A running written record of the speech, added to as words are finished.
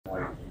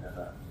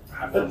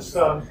let's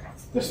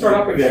start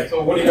up again.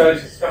 So what are you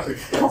guys discussing?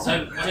 So one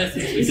of the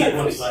things we did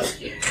want to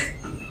ask you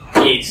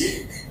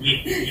is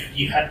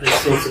you had this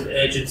sort of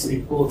urgency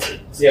and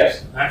importance.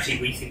 Yes.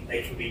 Actually, we think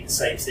they can be the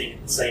same thing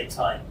at the same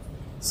time.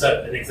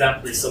 So an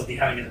example is somebody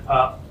having a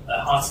heart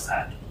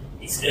attack.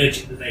 It's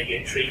urgent that they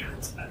get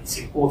treatment, and it's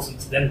important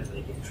to them that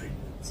they get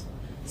treatment.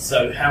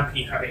 So how can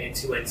you have it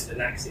end-to-end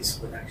an axis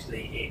when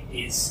actually it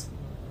is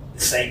the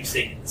same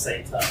thing at the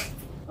same time?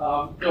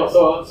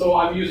 No, so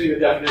I'm using the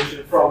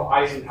definition from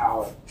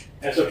Eisenhower.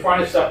 And so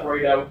trying to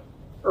separate out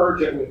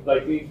urgent with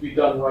like needs to be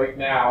done right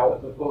now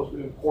as opposed to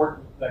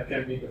important that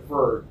can be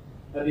deferred.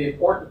 And the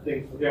important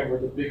things, again, were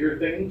the bigger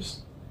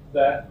things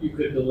that you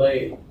could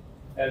delay.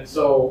 And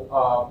so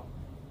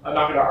I'm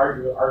not going to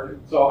argue with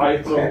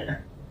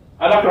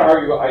I'm not going to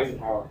argue with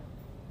Eisenhower.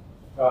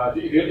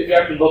 If you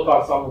actually look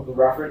on some of the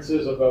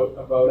references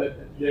about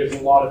it, there's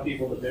a lot of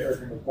people that say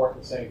urgent and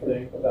important the same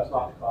thing, but that's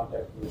not the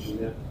context in which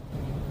you're in.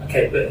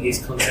 Okay, but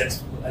here's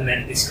context, and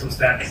then this comes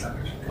down to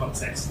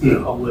context. The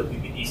whole word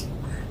we've been using.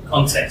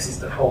 Context is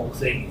the whole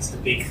thing, it's the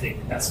big thing,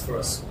 and that's for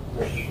us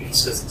what you've been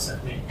discussing.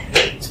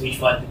 So we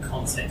find the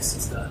context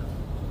is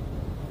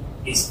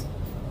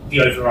the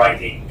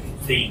overriding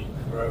theme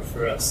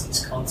for us.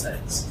 Is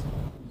context.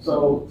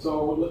 So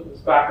let's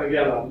back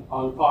again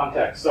on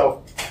context.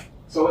 So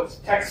it's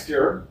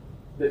texture.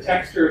 The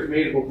texture is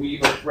made of a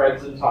weave of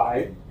threads and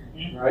time,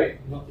 right?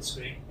 Not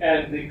disagreeing.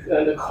 And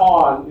the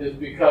con is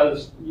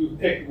because you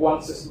picked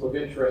one system of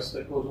interest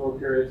that goes over a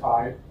period of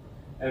time,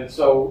 and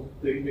so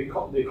the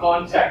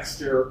con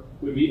texture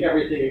would be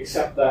everything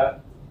except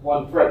that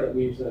one thread that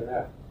weaves in and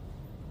out.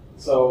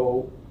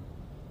 So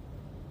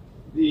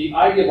the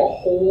idea of a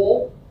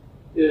whole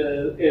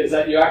is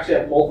that you actually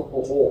have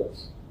multiple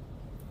holes.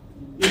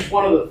 Each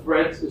one of the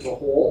threads is a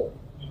whole.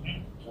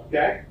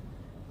 Okay.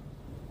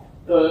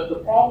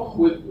 The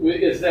problem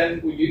is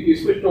then you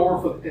switched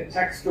over from the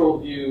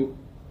contextual view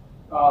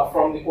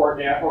from the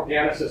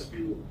organicist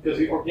view, because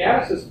the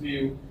organicist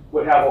view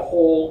would have a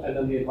whole and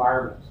then the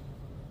environment,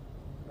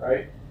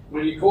 right?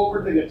 When you go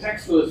over to the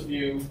contextualist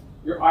view,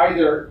 you're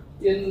either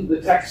in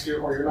the texture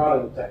or you're not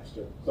in the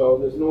texture. So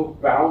there's no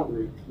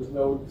boundary, there's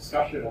no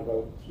discussion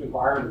about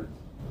environment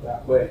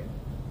that way.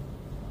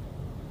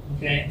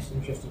 Okay, it's an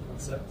interesting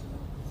concept.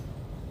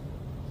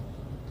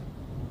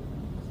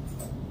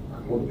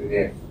 I'm wondering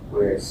if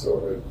we're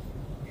sort of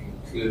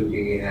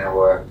including in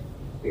our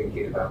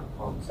thinking about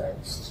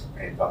context,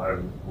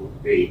 environment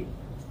would be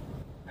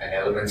an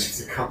element of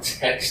the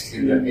context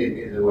in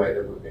the way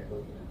that we've been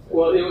looking at it.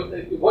 Well,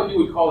 what you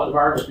would call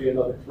environment would be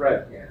another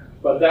thread, Yeah.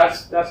 but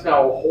that's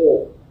now a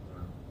whole,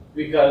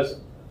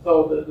 because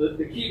so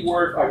the key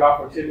word I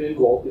got from Tim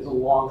Ingold is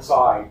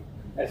alongside,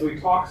 and so he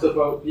talks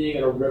about being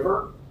in a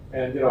river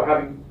and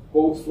having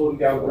boats floating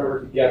down the river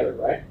together,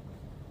 right?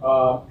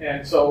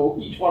 And so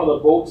each one of the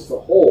boats is a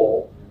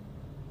whole,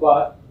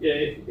 but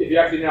if you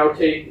actually now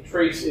take the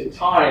trace in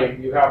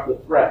time, you have the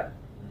thread,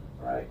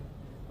 right?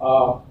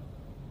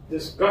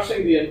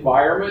 Discussing the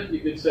environment, you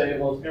could say,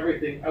 well, it's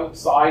everything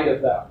outside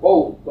of that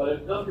boat, but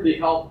it doesn't really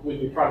help when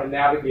you're trying to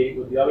navigate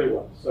with the other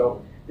ones.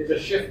 So it's a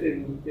shift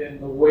in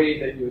the way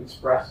that you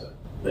express it.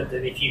 But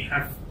then if you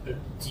have,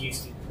 to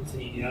use the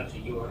continued analogy,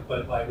 you're on a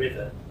boat by a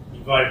river, the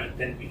environment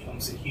then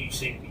becomes a huge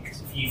thing,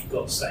 because if you've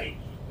got, say,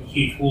 a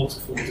huge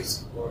waterfall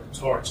or a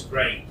torrent of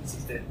rain that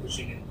is then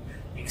pushing and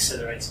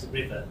accelerates the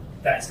river,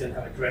 that is going to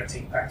have a direct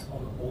impact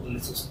on all the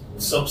little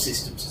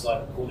subsystems, as I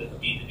would call it, of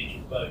the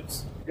individual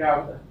boats.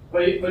 Yeah,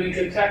 but in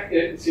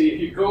context, see,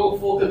 if you go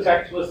full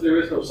contextualist, there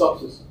is no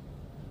subsystem.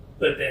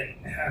 But then,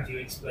 how do you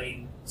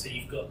explain? So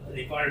you've got an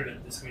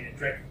environment that's having a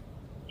direct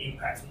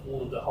impact on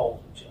all of the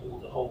holes, which are all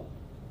the whole.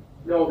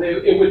 No,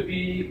 it would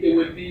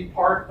be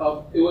part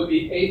of. It would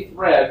be a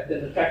thread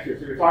in the texture.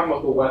 So you're talking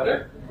about the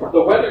weather.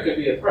 The weather could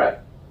be a thread.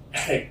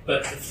 Okay,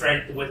 but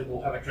the weather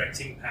will have a direct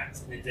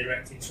impact and a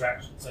direct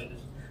interaction. So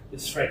the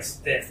threads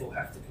therefore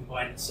have to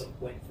combine at some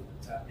point for them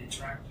to have an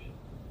interaction.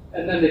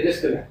 And then they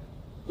disconnect.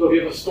 So if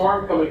you have a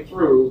storm coming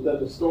through, then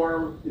the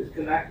storm is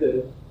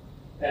connected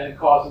and it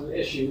causes an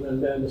issue,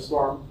 and then the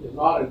storm is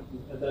not,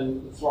 and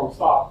then the storm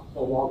stops. It's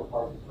no longer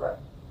part of the thread.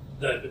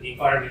 No, but the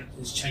environment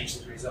has changed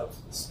as a result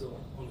of the storm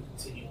on a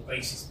continual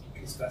basis,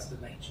 because that's the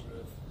nature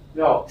of.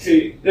 No,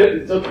 see,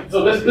 so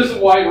this is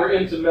why we're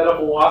into meta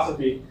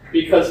philosophy,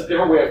 because it's a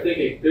different way of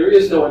thinking. There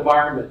is no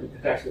environment in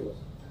contextualism.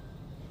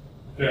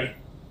 Okay.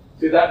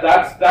 See,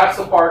 that's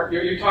the part,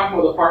 you're talking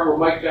about the part where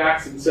Mike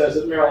Jackson says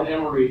that Marilyn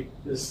Emery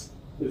is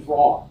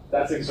wrong.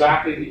 That's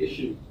exactly the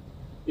issue.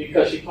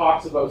 Because she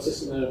talks about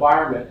system and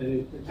environment, and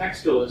in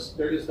contextualists,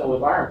 there is no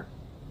environment.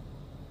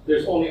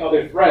 There's only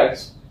other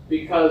threads,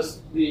 because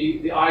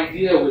the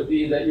idea would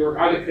be that you're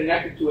either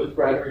connected to a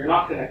thread or you're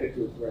not connected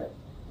to a thread.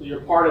 So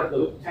you're part of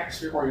the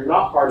texture or you're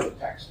not part of the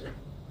texture.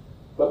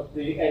 And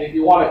if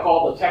you want to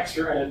call the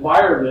texture an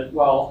environment,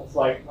 well, it's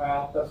like,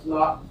 well, that's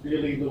not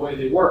really the way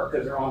they work,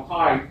 because they're on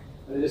time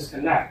and they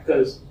disconnect.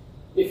 Because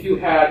if you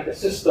had a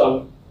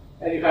system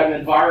and you had an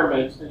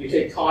environment and you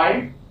take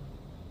time,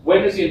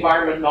 when is the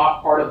environment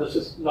not part of the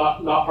system,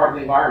 not part of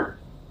the environment?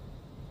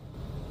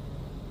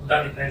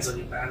 that depends on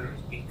your boundaries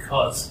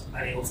because,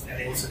 and it also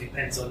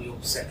depends on your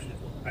perception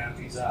of what the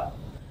boundaries are.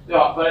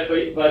 No, but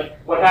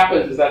what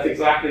happens is that's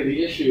exactly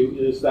the issue,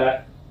 is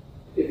that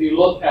if you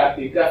look at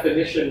the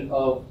definition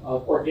of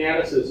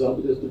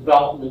organicism, it is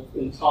development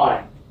in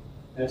time.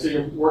 And so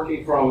you're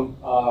working from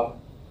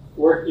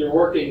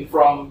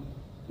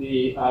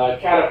the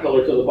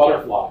caterpillar to the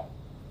butterfly,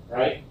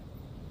 right?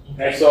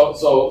 Okay. And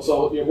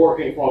so you're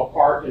working from a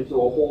part into a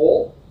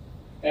whole,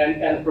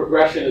 and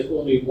progression is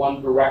only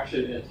one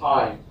direction in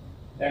time.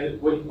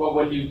 And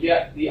when you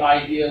get the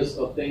ideas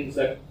of things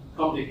that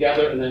come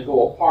together and then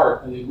go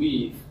apart and they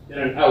weave in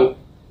and out,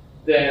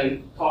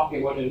 then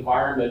talking about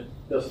environment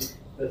that's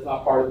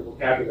not part of the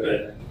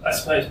vocabulary. But I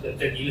suppose, but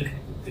then you look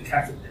at the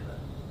caterpillar,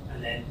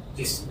 and then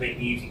just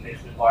maybe using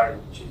natural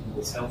environment, which is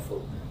always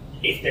helpful.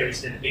 If there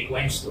is then a big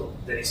windstorm,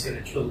 then it's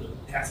going to kill the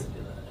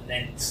caterpillar, and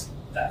then it's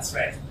that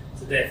threat.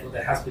 So therefore,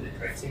 there has been a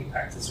direct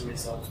impact as a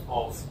result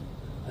of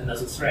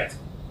another threat.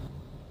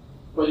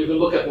 But you can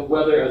look at the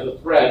weather as a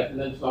threat, and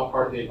then it's not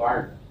part of the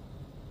environment.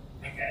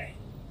 Okay.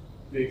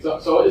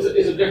 So it's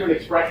a different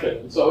expression.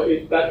 And so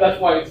that's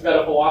why it's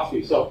meta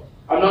philosophy. So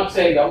I'm not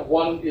saying that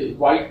one is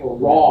right or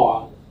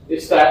wrong.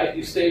 It's that if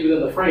you stay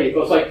within the frame,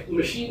 it's like the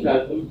machine,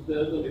 the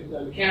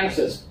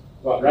mechanicist,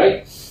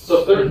 right?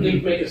 So certain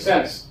things make a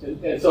sense.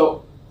 And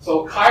so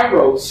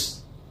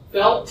kairos,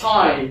 felt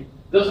time,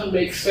 doesn't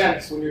make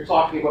sense when you're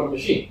talking about a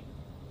machine.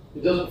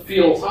 It doesn't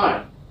feel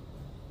time,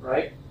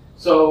 right?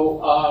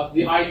 So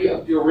the idea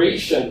of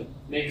duration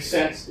makes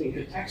sense in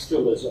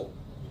contextualism,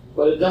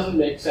 but it doesn't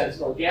make sense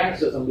in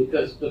organicism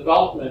because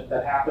development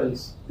that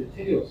happens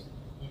continuously.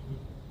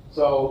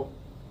 So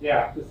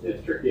yeah,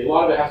 it's tricky. A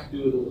lot of it has to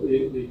do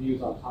with the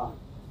views on time.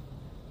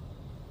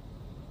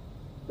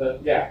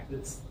 But yeah,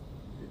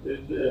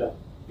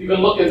 you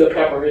can look into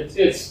pepper.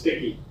 It's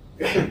sticky.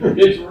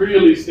 It's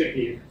really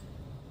sticky.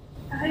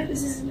 I hope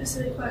this isn't a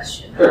silly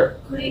question. Sure.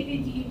 Could it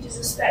be viewed as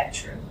a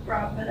spectrum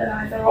rather than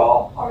either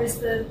or is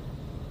the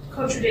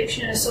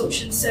contradiction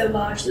assumption so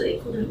large that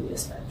it couldn't be a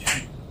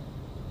spectrum?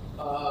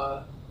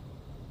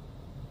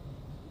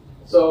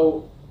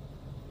 So,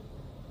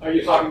 are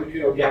you talking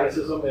between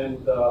organicism and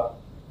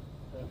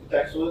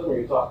contextualism, or are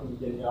you talking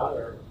beginning on,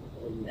 or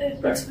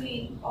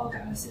between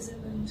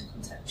organicism and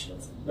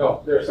contextualism?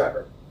 No, they're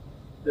separate.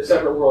 They're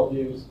separate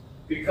worldviews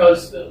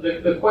because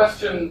the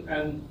question,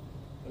 and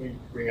let me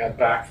bring that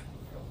back.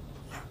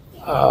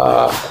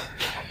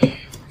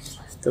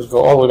 Let's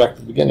go all the way back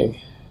to the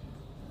beginning.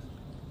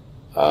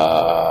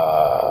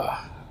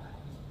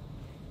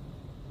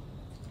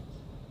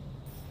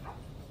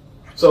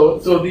 So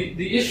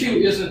the issue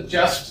isn't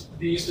just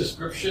these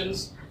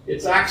descriptions.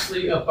 It's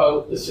actually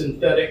about the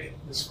synthetic,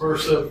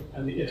 dispersive,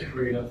 and the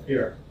integrative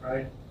here,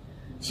 right?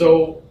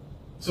 So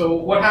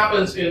what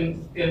happens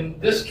in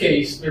this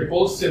case, they're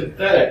both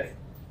synthetic,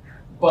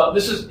 but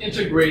this is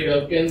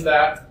integrative in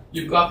that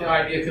you've got the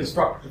idea of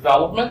constructive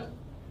development.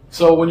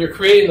 So when you're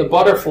creating the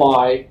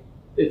butterfly,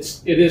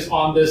 it is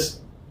on this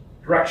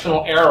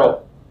directional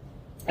arrow,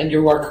 and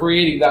you are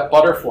creating that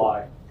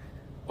butterfly.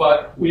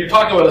 But when you're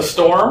talking about a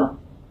storm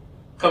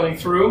coming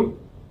through,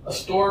 a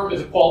storm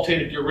is a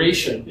qualitative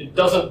duration. It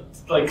doesn't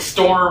like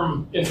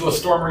storm into a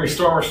stormer,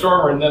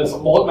 and then it's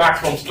a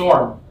maximum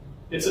storm.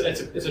 It's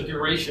a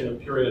duration, a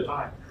period of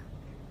time.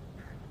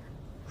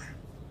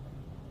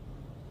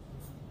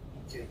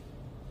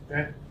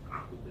 Okay.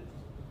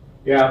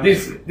 Yeah,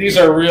 these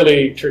are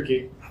really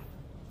tricky.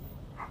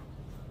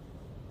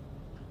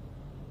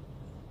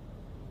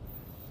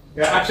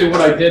 Yeah, actually,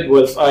 what I did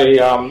was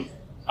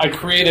I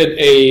created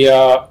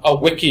a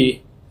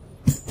wiki.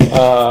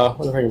 I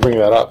wonder if I can bring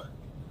that up.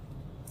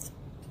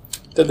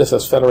 Did this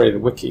as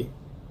federated wiki.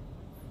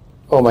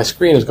 Oh, my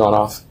screen has gone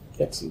off.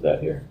 Can't see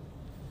that here.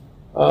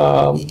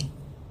 I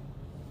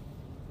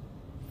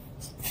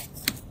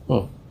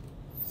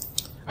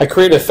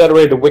created a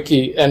federated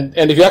wiki, and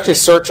if you actually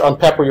search on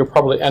Pepper, you'll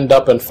probably end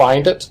up and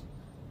find it.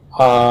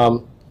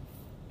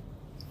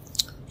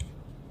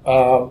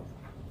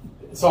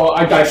 So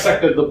I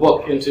dissected the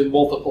book into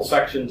multiple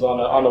sections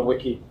on a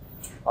wiki,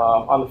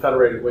 on the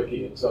federated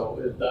wiki, and so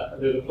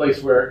there's a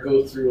place where it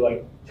goes through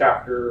like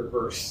chapter,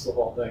 verse, the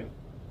whole thing.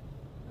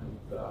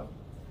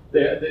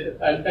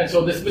 And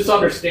so this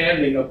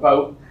misunderstanding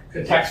about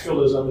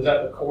contextualism is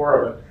at the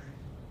core of it.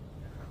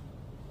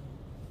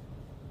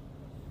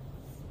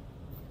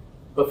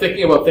 But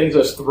thinking about things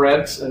as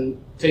threads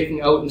and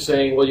taking out and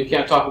saying, well, you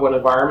can't talk about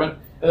environment.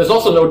 And there's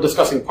also no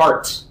discussing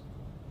parts.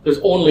 There's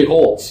only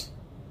wholes.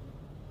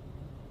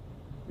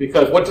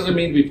 Because what does it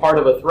mean to be part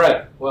of a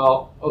thread?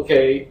 Well,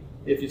 okay,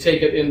 if you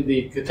take it in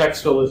the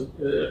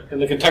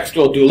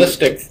contextual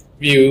dualistic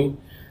view,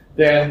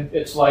 then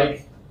it's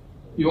like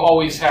you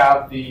always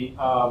have the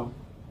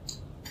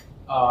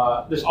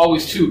there's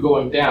always two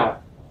going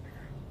down.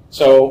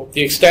 So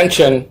the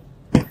extension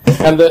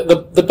and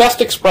the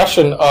best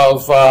expression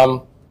of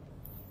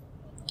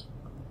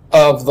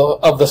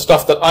the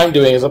stuff that I'm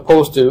doing as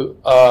opposed to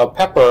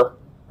Pepper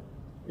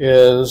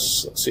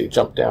is, let's see,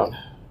 jump down.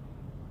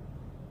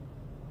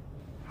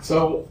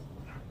 So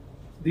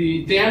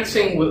the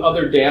dancing with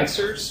other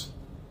dancers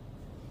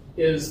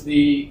is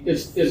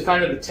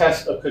kind of the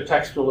test of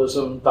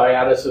contextualism,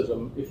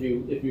 dyadicism, if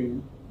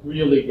you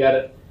really get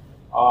it.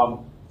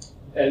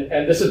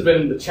 And this has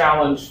been the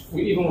challenge,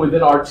 even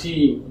within our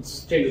team,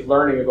 Changes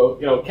Learning, about,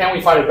 can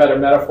we find a better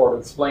metaphor to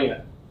explain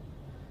it?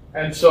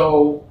 And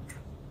so,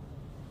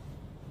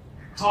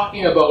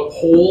 talking about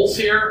wholes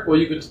here, well,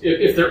 you could,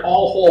 if they're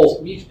all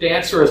wholes, each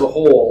dancer is a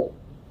whole,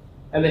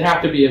 and they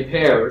have to be in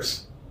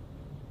pairs,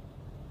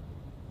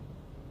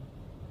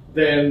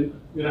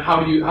 then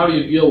how do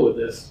you deal with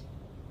this?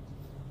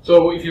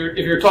 So if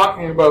you're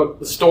talking about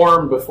the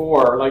storm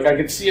before, like I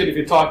could see it if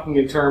you're talking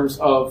in terms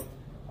of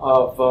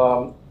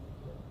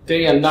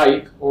day and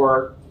night,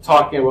 or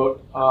talking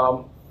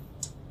about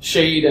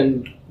shade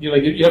and you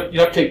have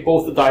to take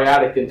both the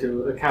dyadic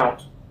into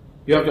account.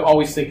 You have to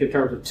always think in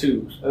terms of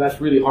twos, and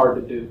that's really hard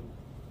to do.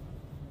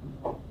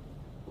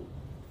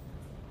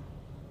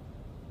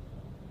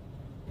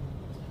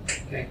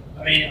 Okay.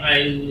 I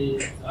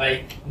mean,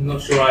 I'm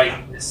not sure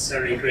I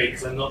necessarily agree,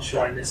 because I'm not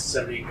sure I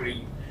necessarily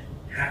agree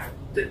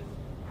that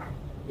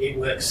it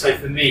works. So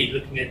for me,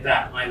 looking at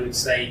that, I would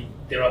say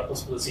there are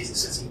possibilities of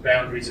setting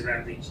boundaries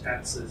around each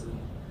dancers, and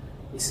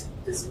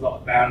there's a lot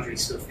of boundary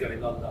stuff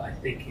going on that I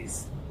think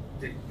is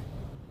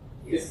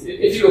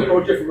if you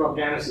approach it from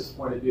Afghanis's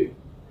point of view.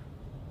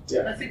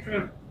 Yeah. I think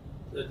from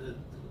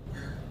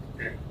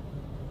okay.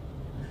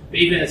 But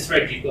even a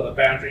thread, you've got a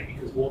boundary,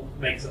 because what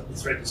makes up the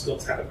thread has got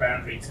to have a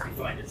boundary to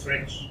define a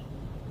thread.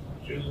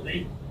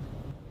 Surely.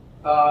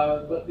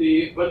 But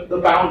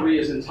the boundary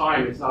is in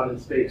time; it's not in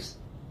space.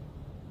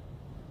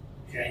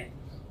 Okay.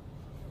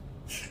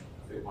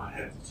 They might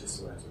have to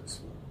just let us.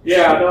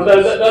 Yeah, no,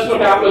 that's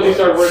what happens when you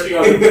start working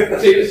on it.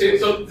 So this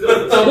is the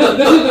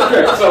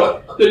trick.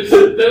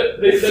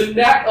 So the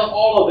net of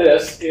all of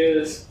this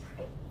is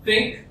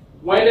think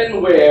when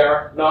and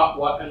where, not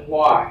what and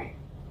why.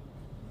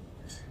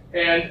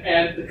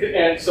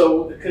 And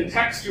so the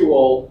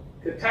contextual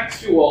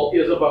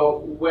is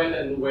about when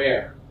and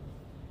where.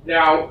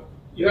 Now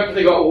you have to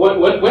think about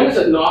when is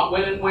it not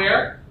when and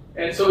where.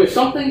 And so if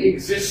something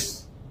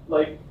exists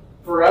like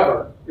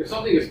forever, if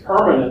something is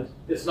permanent,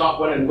 it's not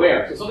when and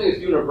where. So something is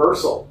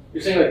universal.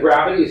 You're saying that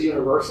gravity is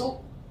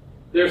universal?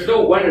 There's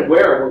no when and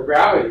where with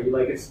gravity.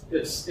 Like it's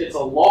a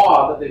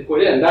law that they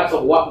put in. That's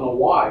a what and a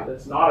why.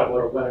 That's not a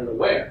when and a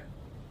where.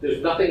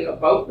 There's nothing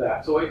about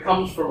that. So it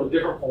comes from a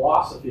different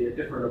philosophy, a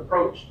different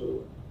approach to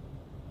it.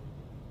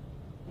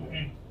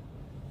 Mm-hmm.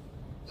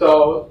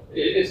 So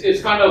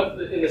it's kind of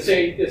in the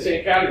same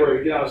category.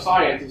 If you get out of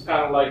science, it's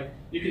kind of like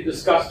you can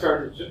discuss in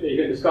terms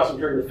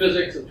of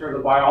physics, in terms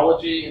of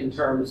biology, in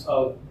terms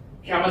of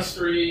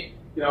chemistry.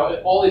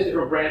 All these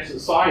different branches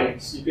of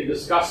science. You can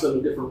discuss them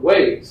in different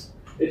ways.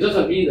 It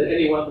doesn't mean that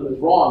any one of them is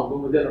wrong, but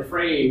within a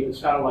frame, it's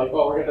kind of like,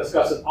 we're going to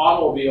discuss an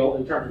automobile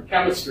in terms of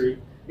chemistry.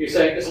 You're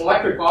saying it's an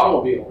electric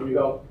automobile, and you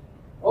go,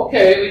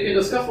 okay, we can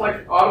discuss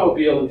electric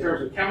automobile in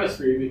terms of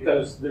chemistry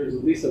because there's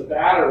at least a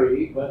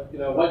battery, but it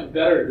might be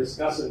better to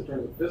discuss it in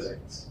terms of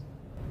physics.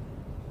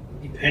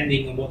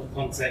 Depending on what the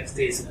context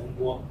is and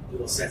what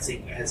you're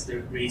setting as the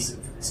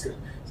reason for this.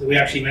 So we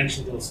actually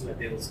mentioned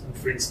automobiles, and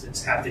for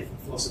instance, how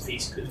different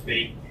philosophies could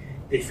be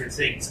different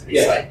things. And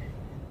it's like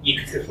you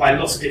could apply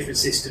lots of different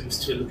systems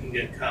to looking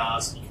at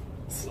cars,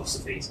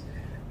 philosophies,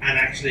 and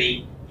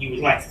actually you would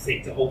like to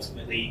think that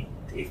ultimately,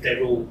 if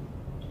they're all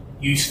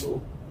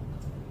useful,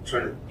 I'm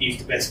trying to use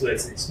the best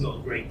words, and it's not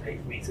a great day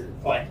for me to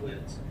find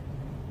words,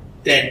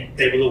 then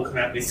they will all come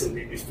out with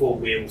something with four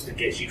wheels that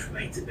gets you from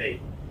A to B.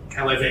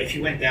 However, if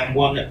you went down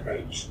one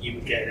approach, you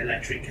would get an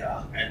electric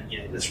car, and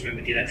let's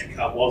remember the electric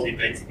car was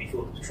invented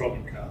before the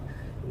petroleum car.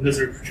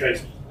 Another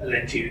approach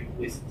led you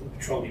with the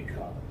petroleum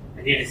car,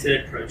 and yet a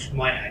third approach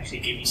might actually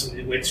give you something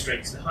that went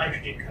straight to the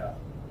hydrogen car.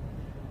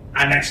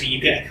 And actually,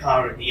 you get a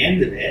car at the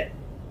end of it,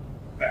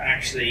 but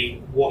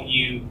actually, what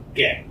you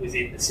get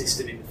within the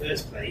system in the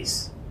first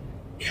place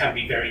can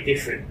be very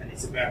different, and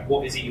it's about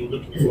what is it you're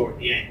looking for at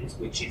the end,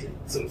 which is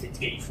something to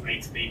get you from A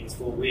to B with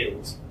four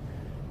wheels.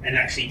 And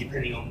actually,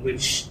 depending on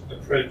which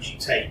approach you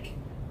take,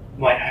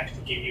 might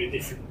actually give you a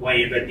different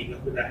way of ending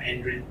up with that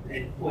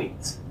end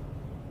point.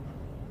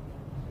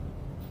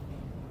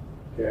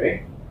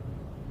 Okay.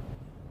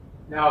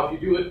 Now, if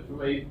you do it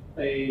from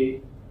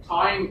a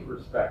time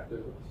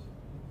perspective,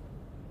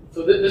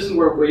 so this is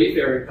where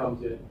wayfaring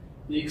comes in.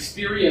 The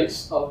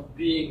experience of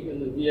being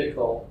in the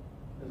vehicle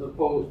as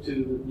opposed to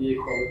the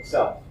vehicle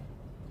itself.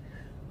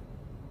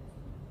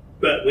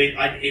 But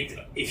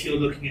if you're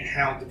looking at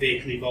how the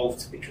vehicle evolved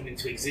to become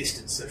into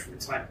existence, so from a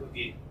time point of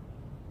view,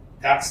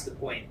 that's the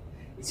point.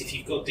 Is if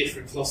you've got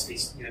different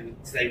philosophies,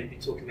 today we've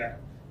been talking about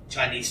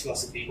Chinese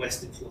philosophy,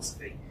 Western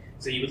philosophy.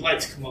 So you would like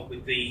to come up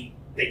with they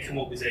come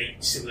up with a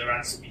similar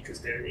answer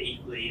because they're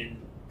equally and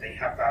they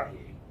have value.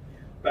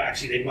 But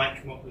actually they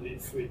might come up with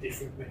it through a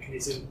different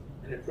mechanism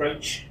and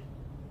approach.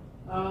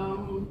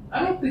 I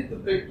don't think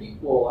that they're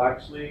equal,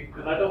 actually,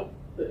 and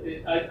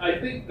I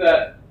think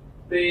that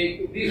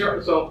these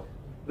are so.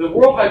 The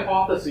world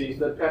hypotheses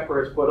that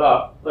Pepper has put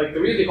up, like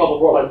the reason they call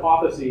the world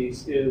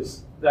hypotheses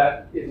is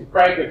that it's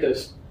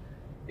pragmatist,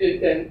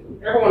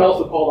 and everyone else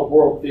would call it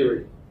world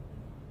theory.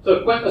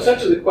 So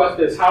essentially the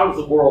question is, how does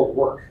the world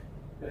work?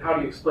 And how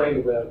do you explain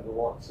the way that it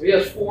works? So he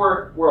has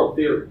 4 world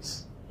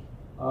theories.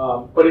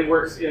 But he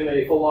works in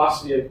a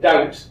philosophy of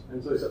doubt,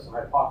 and so he says a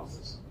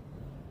hypothesis.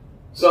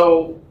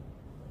 So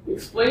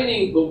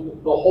explaining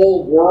the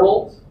whole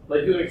world,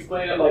 like you can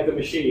explain it like a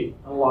machine,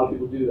 and a lot of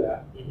people do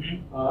that.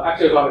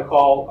 Actually, I was on a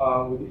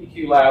call with the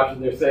EQ Labs,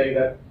 and they're saying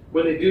that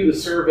when they do the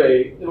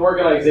survey in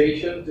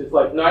organizations, it's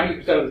like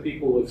 90% of the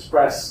people will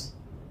express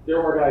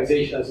their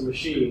organization as a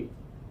machine,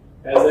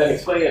 and then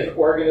explaining it as an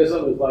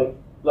organism is like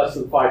less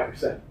than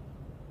 5%.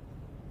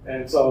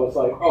 And so it's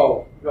like,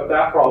 oh, you got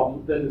that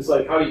problem. Then it's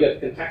like, how do you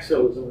get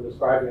contextualism and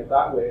describing it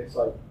that way? It's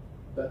like,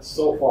 that's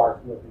so far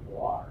from what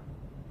people are.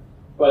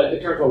 But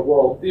in terms of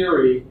world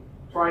theory,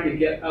 trying to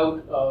get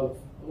out of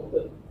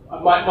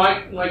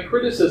my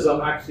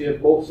criticism actually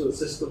of most of the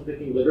system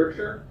thinking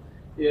literature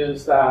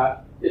is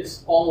that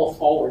it's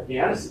almost all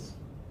organicism.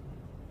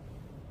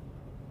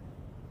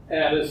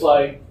 And it's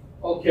like,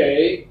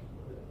 okay,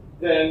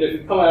 then if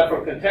you come at it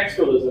from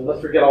contextualism,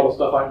 let's forget all the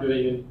stuff I'm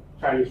doing in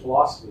Chinese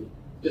philosophy.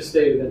 Just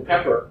stay within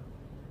Pepper.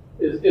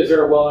 Is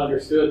there a well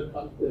understood?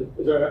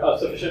 Is there a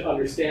sufficient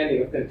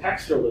understanding of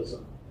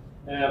contextualism?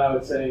 And I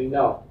would say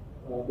no.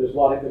 There's a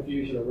lot of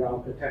confusion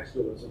around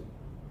contextualism,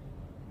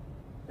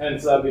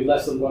 and so that'd be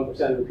less than 1%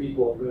 of the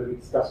people who are going to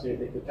be discussing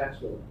anything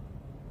contextually.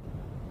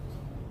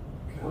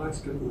 Can I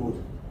ask a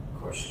broad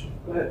question?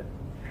 Go ahead.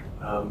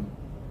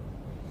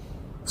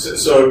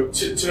 So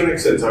to an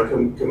extent, I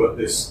come at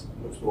this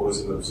much more as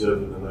an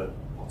observer than a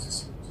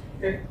participant.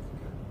 Okay.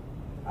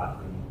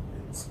 And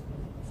it's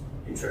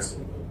interesting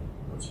and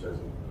much better.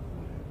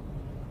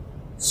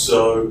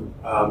 So,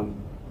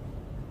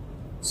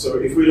 so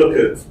if we look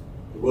at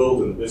the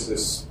world and the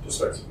business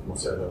perspective and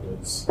whatever,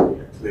 there's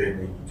a clear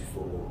need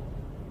for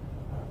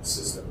a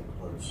systemic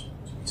approach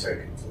to be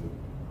taken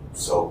to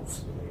solve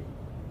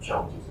the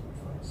challenges that we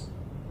face.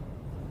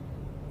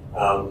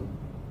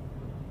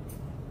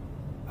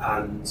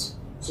 And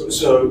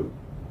so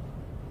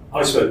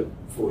I spent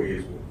 4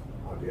 years with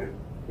IBM.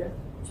 Yeah.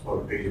 As part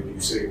of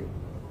PwC.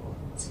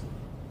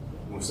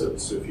 I've said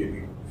this to a few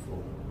people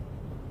before.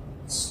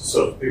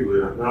 So for people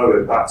who don't know,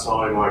 at that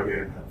time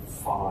IBM had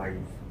 5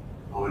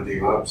 R&D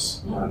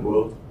labs around the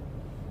world.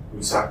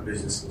 We sat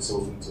business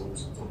consultants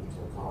talking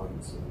to our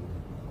clients, and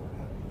when we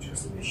had an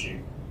interesting issue,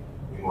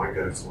 we might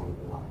go to one of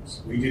the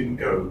labs. We didn't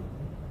go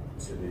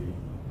to the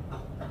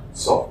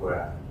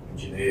software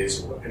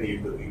engineers or any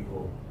of the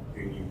people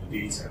who knew the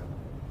detail.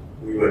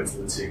 We went to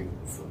the team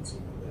at the front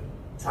end,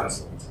 the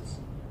translators.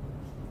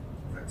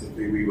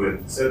 Effectively, we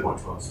went and said, my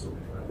client's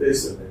talking about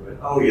this, and they went,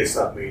 oh yes,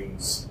 that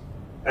means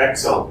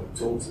X. I'm going to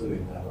talk to them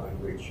in their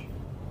language.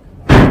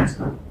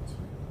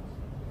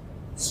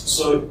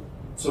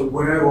 So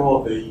where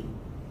are the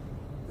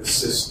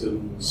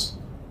systems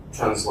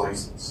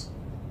translators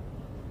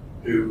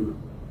who,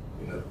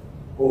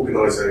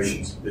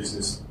 organisations,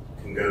 business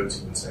can go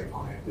to and say,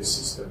 I have this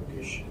systemic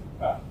issue.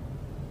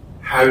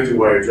 How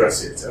do I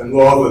address it? And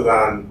rather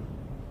than,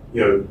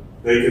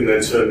 they can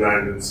then turn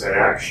around and say,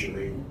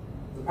 actually,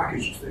 the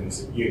package of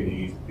things that you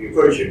need, the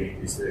approach you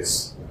need is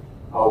this.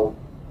 I'll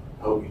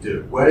help you do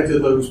it. Where do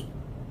those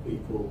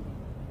people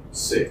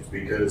sit?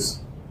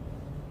 Because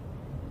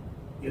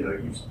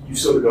you've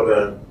sort of got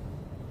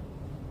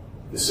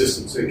the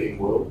systems thinking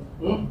world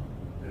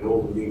and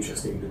all the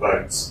interesting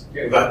debates.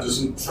 Yeah. But that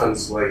doesn't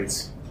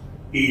translate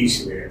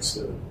easily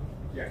externally.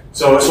 Yeah.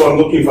 So I'm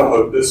looking for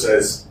hope that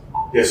says,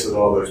 yes, there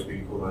are those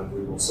people and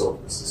we will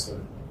solve the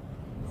systemic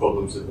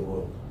problems of the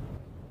world.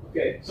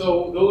 Okay,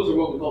 so those are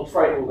what we call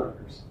tribal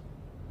learners.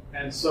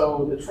 And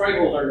so the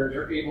tribal learners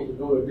are able to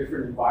go to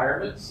different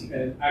environments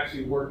and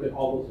actually work in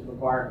all those different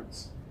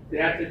environments. They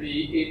have to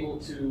be able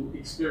to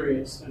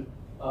experience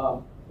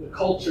the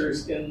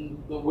cultures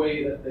in the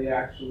way that they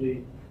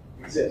actually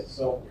exist.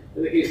 So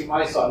in the case of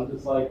my sons,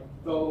 it's like,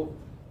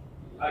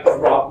 I can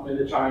drop them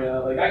into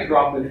China, I can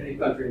drop them into any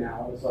country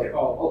now. It's like,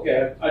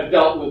 okay, I've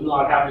dealt with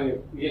not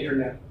having the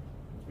internet.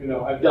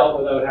 I've dealt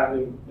without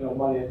having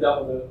money. I've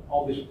dealt with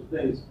all these different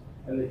things,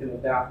 and they can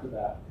adapt to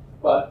that.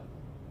 But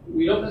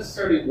we don't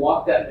necessarily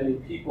want that many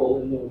people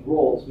in those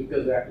roles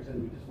because they actually tend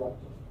to be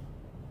disruptive.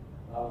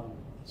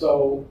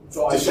 So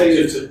I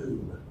say to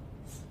whom?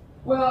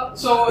 Well,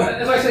 so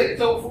as I say, we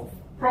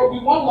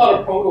want a lot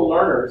of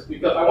proto-learners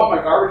because I want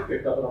my garbage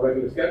picked up on a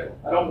regular schedule.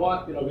 I don't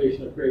want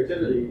innovation or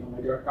creativity on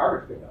my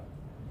garbage pickup.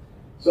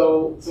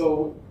 So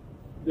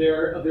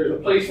there's a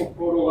place for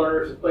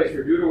proto-learners, a place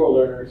for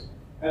deutero-learners,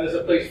 and there's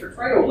a place for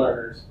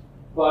trito-learners.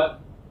 But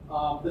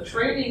the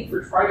training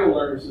for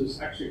trito-learners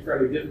is actually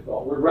fairly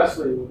difficult. We're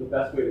wrestling with the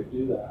best way to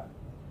do that.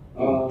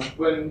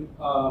 When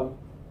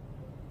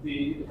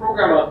the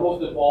program I was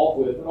most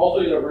involved with, and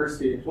also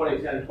university in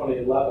 2010,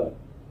 2011,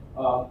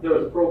 there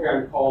was a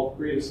program called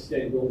Creative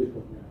Sustainability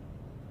Program.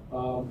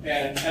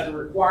 And as a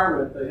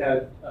requirement, they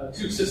had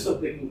 2 system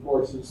thinking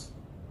courses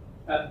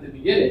at the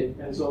beginning,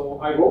 and so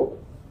I wrote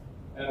them.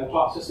 And I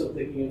taught system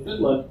thinking in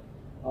Finland,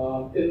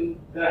 then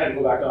I had to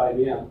go back to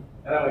IBM.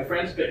 And I had my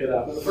friends pick it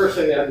up, and the first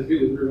thing they had to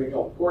do was remake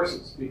all the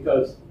courses,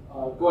 because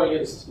going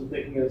into system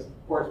thinking as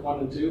course 1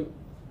 and 2,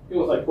 it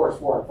was like course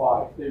 4 and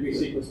 5. They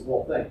resequenced the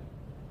whole thing.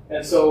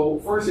 And so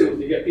first it was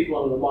to get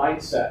people into the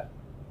mindset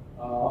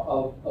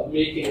of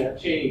making that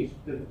change.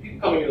 The people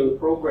coming into the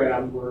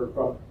program were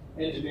from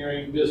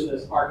engineering,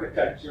 business,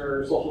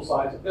 architecture, social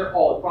science. They're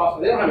all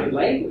across. They don't have any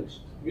language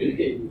to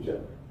communicate with each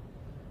other.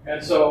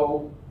 And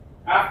so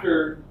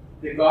after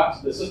they got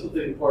to the system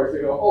thinking course,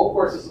 they go, oh, of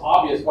course, it's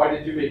obvious. Why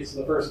did you make this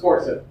in the first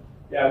course? And,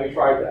 yeah, we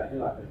tried that.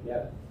 You're not going to get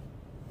it.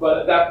 But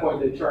at that point,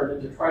 they turned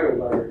into Trito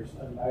learners.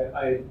 And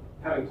I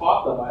having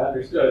taught them, I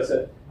understood. I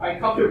said, I can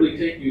comfortably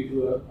take you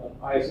to an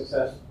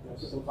ISSS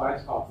system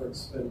science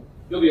conference, and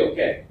you'll be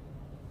okay.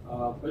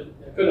 But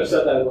I couldn't have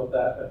said that about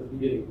that at the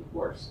beginning of the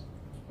course.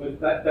 But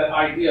that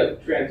idea of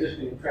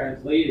transitioning and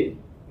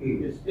translating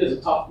is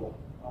a tough one.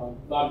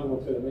 Not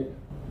everyone's going to make it.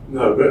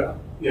 No, but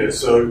yeah.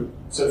 So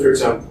for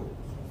example,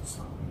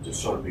 I'm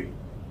just trying to be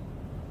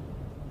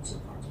so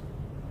practical.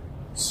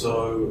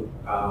 So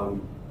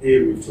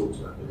here we've talked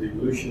about the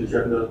devolution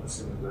agenda.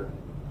 That's going to go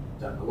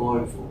down the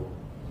line for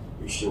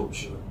East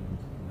Yorkshire and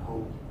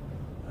Hull,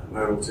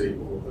 Mayoralty,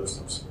 all of those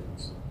types of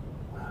things.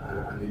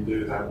 And in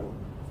doing that one,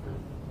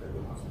 there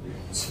will have to be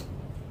some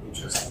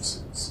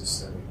interesting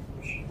systemic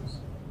issues.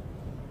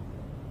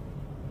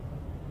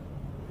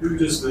 Who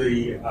does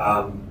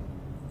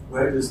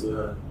where does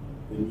the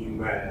new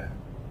mayor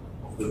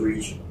of the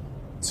region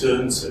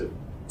turn to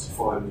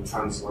find the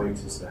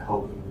translators that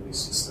help him with these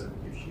systemic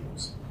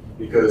issues?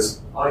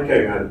 Because I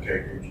came out of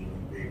KPMG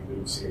being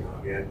Lucy and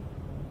IBM,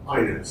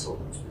 I never saw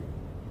those people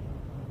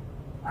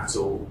at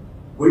all.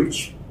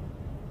 Which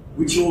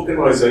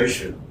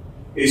organisation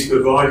is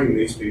providing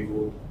these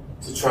people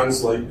to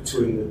translate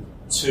between the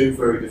two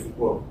very different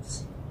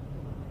worlds?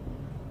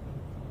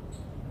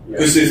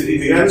 Because if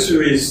the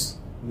answer is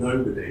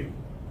nobody,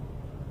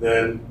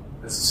 then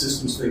as a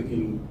systems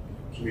thinking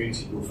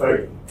community, you're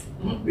failing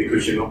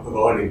because you're not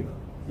providing them.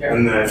 Yeah.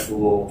 And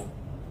therefore,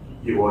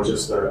 you are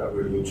just a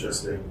really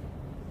interesting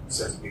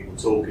set of people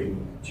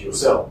talking to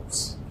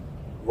yourselves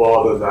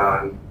rather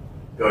than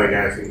going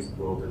out into the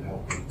world and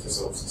helping to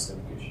solve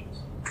systemic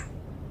issues.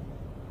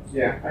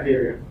 Yeah, I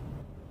hear you.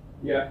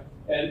 Yeah,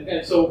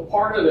 and so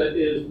part of it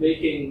is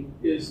making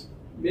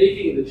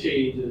the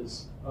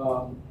changes,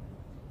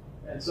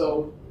 and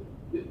so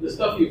the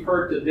stuff you've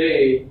heard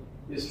today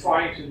is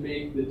trying to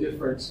make the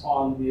difference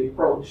on the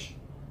approach,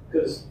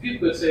 because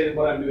people could say that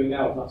what I'm doing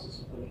now is not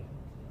system thinking.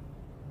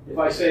 If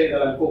I say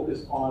that I'm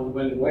focused on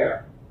when and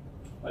where,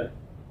 like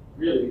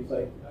really, it's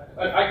like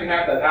I can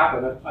have that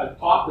happen. I've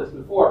taught this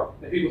before,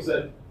 and people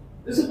said,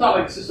 "This is not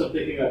like the system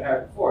thinking I've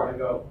had before." And I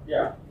go,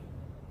 "Yeah,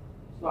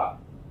 it's not."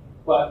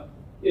 But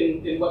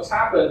in what's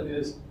happened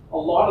is a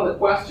lot of the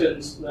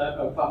questions that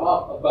have come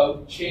up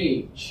about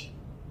change.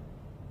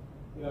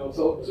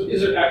 So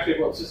is it actually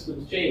about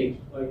systems change,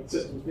 like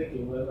systems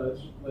thinking?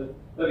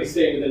 Let me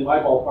stay within my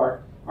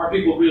ballpark. Are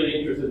people really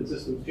interested in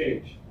systems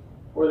change?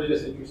 Or are they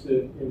just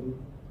interested in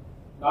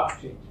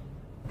not change?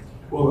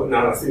 Well,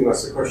 no, I think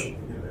that's the question,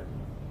 isn't it?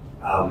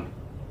 I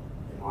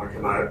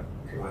come out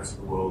of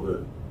the world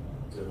of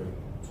doing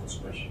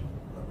transformation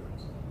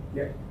programs.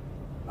 Yeah.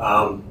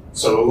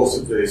 So a lot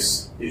of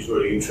this is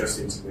really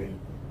interesting to me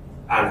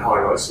and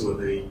highlights some of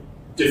the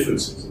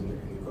differences in the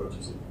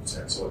approaches that you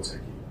take. So I take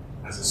it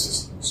as a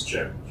systems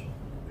change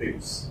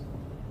piece.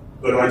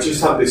 But I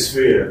just have this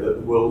fear that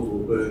the world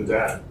will burn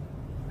down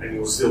and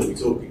you'll still be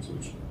talking to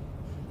each other,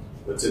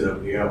 but to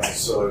nobody else.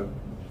 So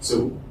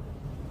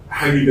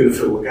how are you going to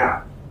fill the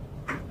gap?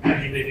 How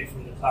do you move it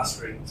from the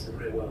classroom to the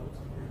real world?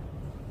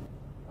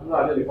 I'm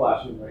not in the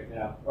classroom right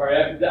now, or I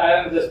am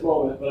at this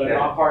moment, but I'm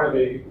not part of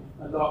a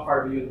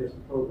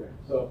university program.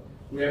 So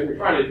we're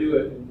trying to do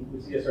it in the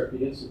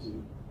CSRP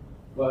Institute,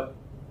 but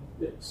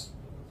it's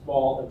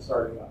small and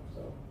starting up.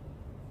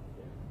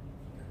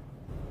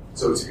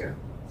 So it's a gap.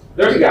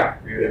 There's a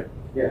gap.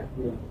 Yeah.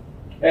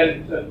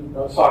 And I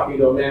was talking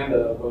to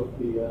Amanda about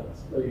the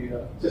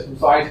system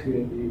science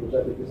community, which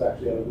I think is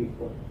actually at a weak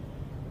point,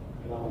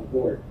 and I'm on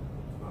board.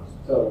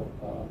 So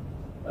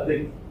I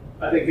think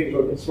things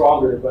will get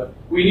stronger, but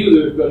we knew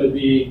there was going to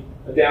be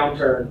a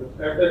downturn.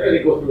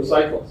 Everything goes through a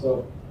cycle,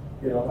 so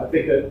I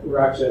think that we're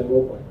actually at a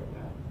low point right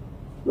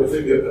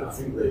now. I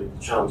think the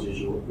challenge is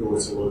you're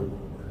always alone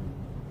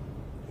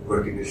in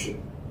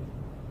recognition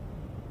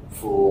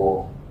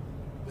for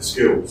the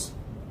skills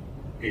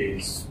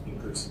is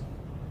increasing.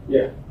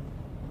 Yeah.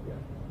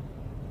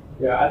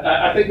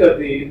 I think that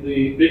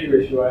the bigger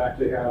issue I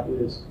actually have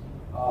is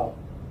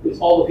it's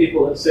all the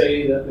people that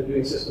say that they're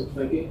doing systems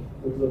thinking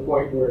to the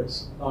point where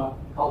it's not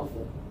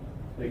helpful.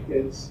 Like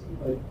it's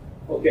like,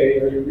 okay,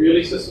 are you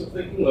really systems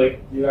thinking?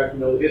 Like, do you actually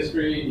know the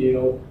history? Do you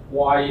know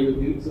why you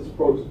would use this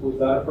approach as opposed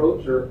to that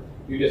approach, or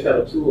you just have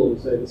a tool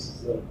and say this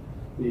is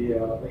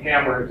the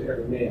hammer into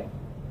every nail?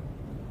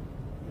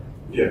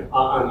 Yeah,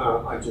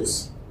 I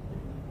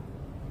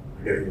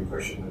get the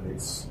impression that there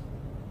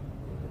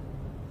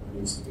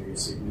needs to be a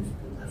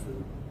significant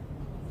effort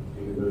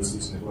in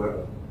universities and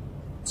whoever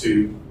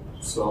to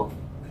start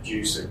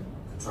producing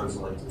the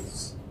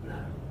translators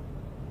now,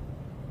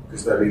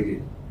 because they're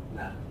needed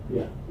now.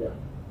 Yeah,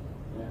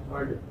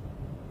 I agree.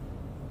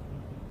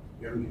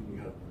 You haven't given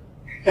me hope.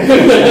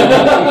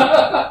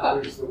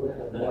 Where's the when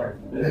and where?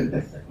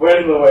 When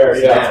and the where,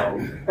 yeah.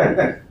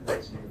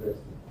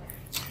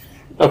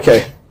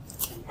 Okay,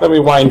 let me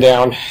wind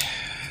down.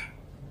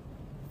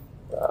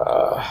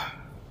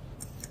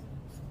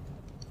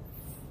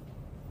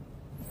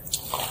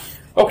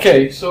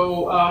 Okay,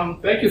 so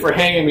thank you for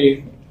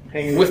hanging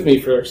with me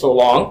for so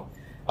long.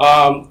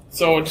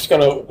 So I'm just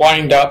going to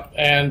wind up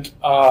and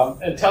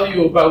tell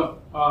you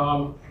about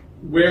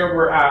where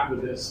we're at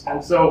with this.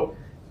 And so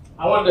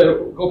I wanted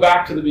to go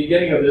back to the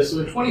beginning of this. So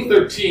in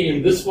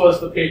 2013, this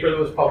was the paper that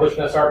was published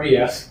in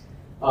SRBS,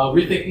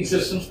 Rethinking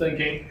Systems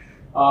Thinking.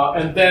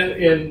 And then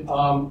in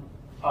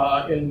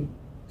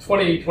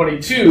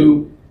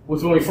 2022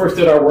 was when we first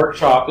did our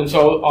workshop. And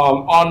so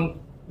on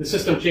the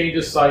System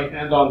Changes site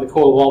and on the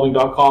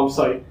codeevolving.com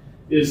site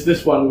is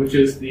this one, which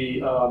is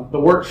the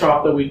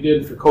workshop that we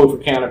did for Code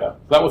for Canada.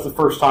 That was the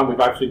first time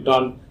we've actually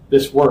done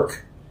this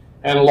work.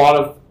 And a lot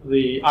of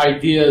the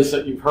ideas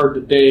that you've heard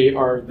today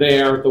are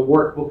there. The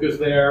workbook is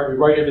there. We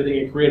write everything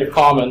in Creative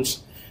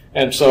Commons.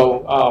 And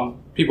so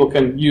people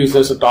can use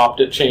this,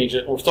 adopt it, change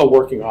it. We're still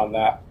working on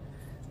that.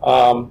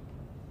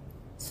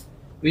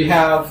 We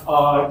have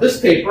this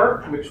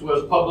paper, which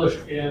was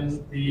published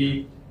in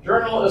the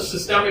Journal of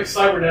Systemic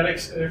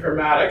Cybernetics and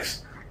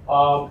Informatics.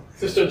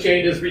 System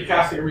Changes,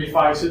 Recasting and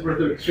Refining,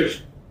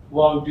 Rhythmic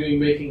Long Doing,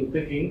 Making,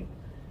 Thinking.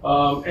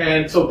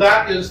 And so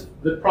that is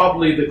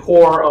probably the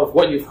core of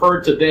what you've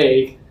heard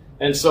today.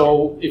 And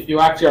so if you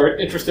actually are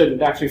interested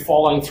in actually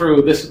following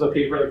through, this is the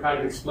paper that kind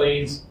of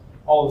explains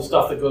all the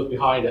stuff that goes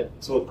behind it.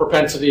 So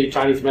propensity,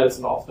 Chinese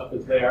medicine, all stuff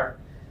is there.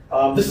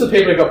 This is a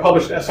paper that got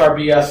published in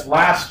SRBS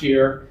last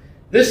year.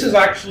 This is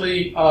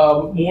actually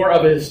more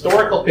of a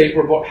historical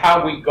paper about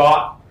how we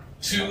got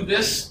to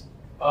this,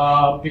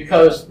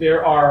 because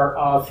there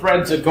are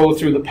threads that go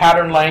through the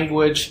pattern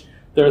language.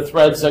 There are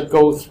threads that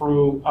go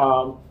through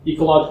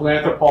ecological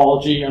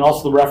anthropology, and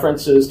also the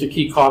references to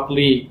Kikok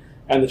Li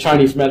and the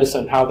Chinese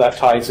medicine, how that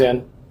ties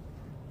in.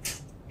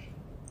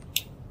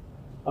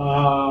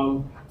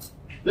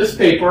 This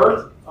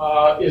paper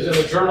is in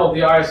the Journal of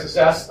the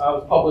ISSS. It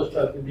was published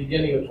at the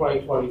beginning of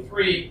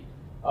 2023.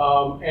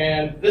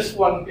 And this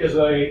one is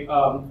a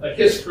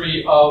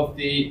history of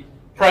the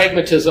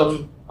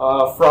pragmatism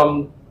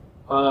from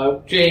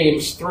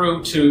James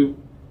through to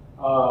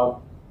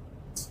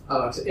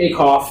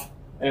Akoff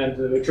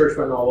and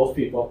Churchman and all those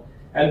people.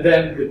 And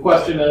then the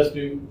question as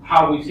to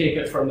how we take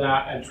it from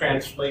that and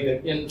translate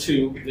it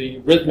into the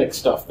rhythmic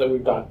stuff that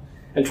we've done,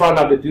 and try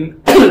not to do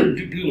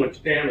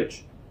much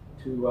damage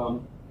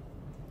to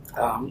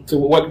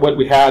what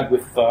we had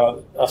with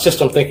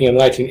system thinking in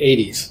the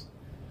 1980s.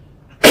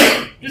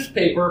 This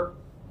paper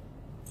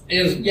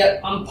is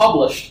yet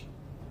unpublished.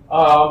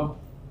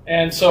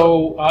 And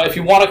so if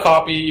you want a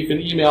copy, you can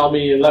email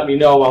me and let me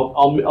know.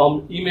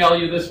 I'll email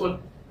you this one.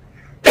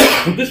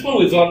 This one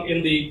was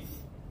in the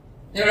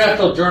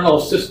International Journal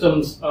of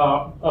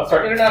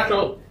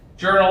International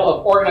Journal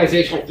of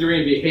Organizational Theory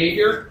and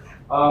Behavior.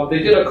 They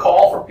did a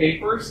call for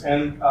papers,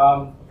 and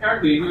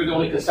apparently we were the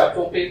only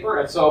conceptual paper,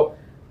 and so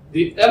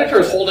the editor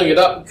is holding it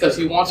up because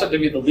he wants it to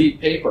be the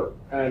lead paper,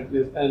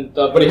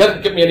 but he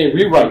hasn't given me any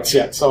rewrites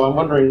yet, so I'm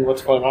wondering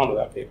what's going on with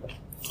that paper.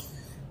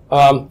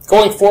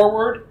 Going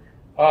forward,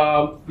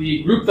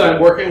 the group that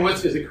I'm working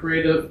with is the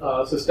Creative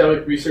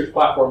Systemic Research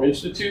Platform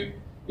Institute.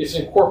 It's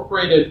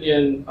incorporated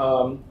in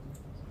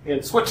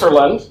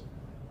Switzerland,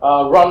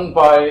 run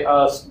by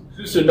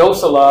Susu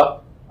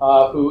Nosala,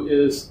 who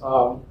is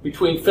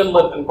between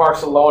Finland and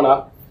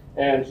Barcelona,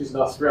 and she's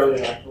an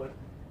Australian actually.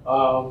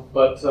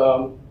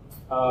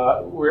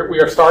 We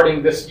are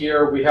starting this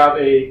year. We have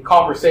a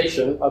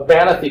conversation, a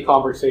Banathy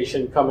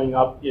conversation coming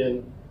up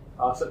in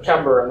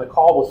September, and the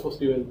call was supposed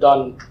to be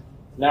done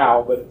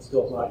now, but it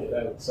still is not yet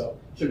out, so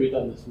it should be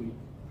done this week.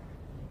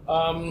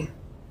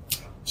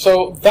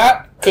 So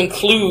that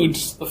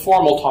concludes the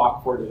formal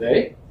talk for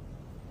today.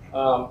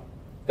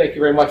 Thank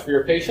you very much for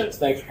your patience.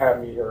 Thanks for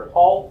having me here at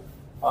Hull.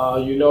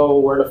 You know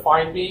where to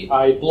find me.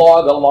 I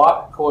blog a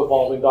lot at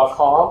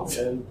codeevolving.com,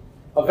 and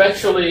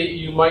eventually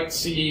you might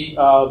see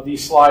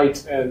these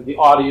slides and the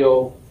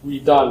audio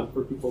redone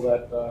for people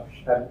that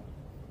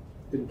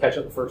didn't catch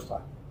it the first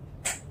time.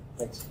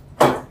 Thanks.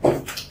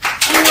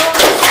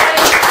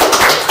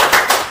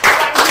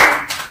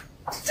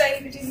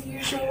 David, in the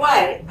usual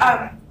way.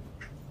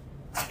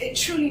 It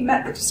truly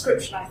met the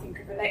description, I think,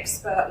 of an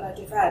expert-led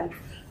event.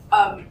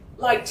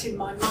 Light in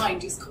my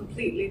mind is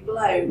completely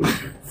blown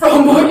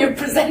from what you've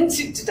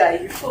presented today.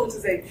 You've pulled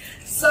us in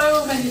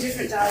so many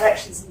different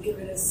directions and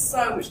given us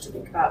so much to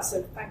think about.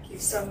 So thank you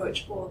so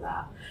much for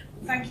that.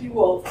 And thank you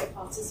all for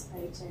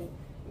participating,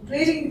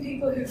 including the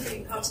people who've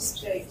been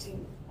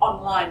participating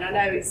online. I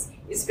know it's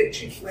a bit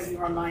tricky when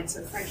you're online,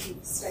 so thank you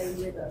for staying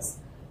with us.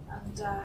 And